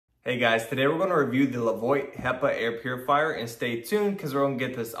Hey guys, today we're going to review the LEVOIT HEPA Air Purifier, and stay tuned because we're going to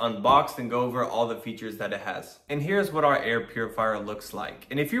get this unboxed and go over all the features that it has. And here's what our air purifier looks like.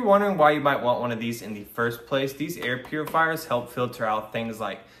 And if you're wondering why you might want one of these in the first place, these air purifiers help filter out things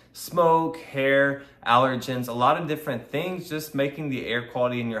like smoke, hair, allergens, a lot of different things, just making the air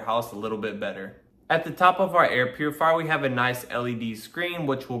quality in your house a little bit better. At the top of our air purifier, we have a nice LED screen,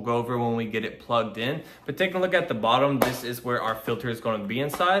 which we'll go over when we get it plugged in. But taking a look at the bottom, this is where our filter is going to be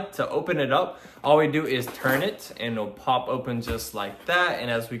inside. To open it up, all we do is turn it and it'll pop open just like that.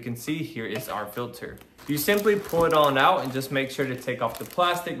 And as we can see, here is our filter. You simply pull it on out and just make sure to take off the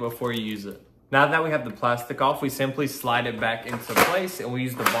plastic before you use it. Now that we have the plastic off, we simply slide it back into place and we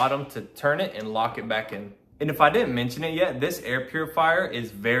use the bottom to turn it and lock it back in. And if I didn't mention it yet, this air purifier is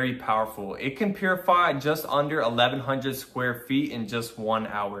very powerful. It can purify just under 1,100 square feet in just 1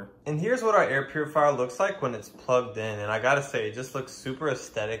 hour. And here's what our air purifier looks like when it's plugged in. And I gotta say, it just looks super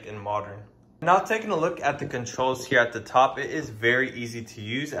aesthetic and modern. Now taking a look at the controls here at the top, it is very easy to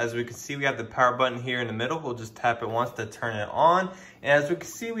use. As we can see, we have the power button here in the middle. We'll just tap it once to turn it on. And as we can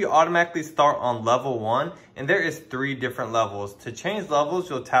see, we automatically start on level 1. And there is 3 different levels. To change levels,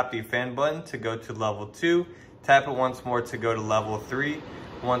 you'll tap the fan button to go to level 2. Tap it once more to go to level 3.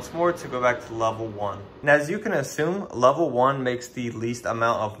 Once more to go back to level 1. And as you can assume, level 1 makes the least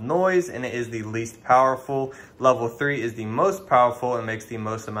amount of noise and it is the least powerful. Level 3 is the most powerful and makes the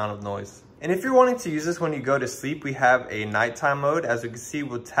most amount of noise. And if you're wanting to use this when you go to sleep, we have a nighttime mode. As you can see,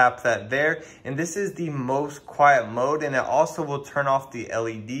 we'll tap that there. And this is the most quiet mode, and it also will turn off the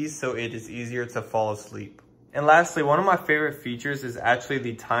LEDs so it is easier to fall asleep. And lastly, one of my favorite features is actually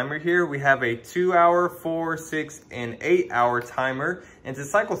the timer here. We have a 2-hour, 4, 6, and 8-hour timer. And to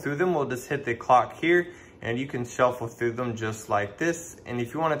cycle through them, we'll just hit the clock here and you can shuffle through them just like this. And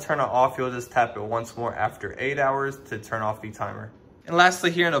if you want to turn it off, you'll just tap it once more after 8 hours to turn off the timer. And lastly,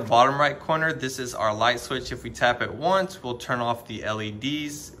 here in the bottom right corner, this is our light switch. If we tap it once, we'll turn off the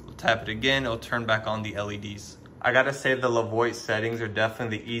LEDs. We'll tap it again, it'll turn back on the LEDs. I gotta say the LEVOIT settings are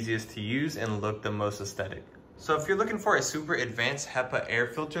definitely the easiest to use and look the most aesthetic. So if you're looking for a super advanced HEPA air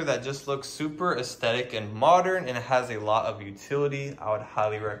filter that just looks super aesthetic and modern and it has a lot of utility, I would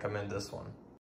highly recommend this one.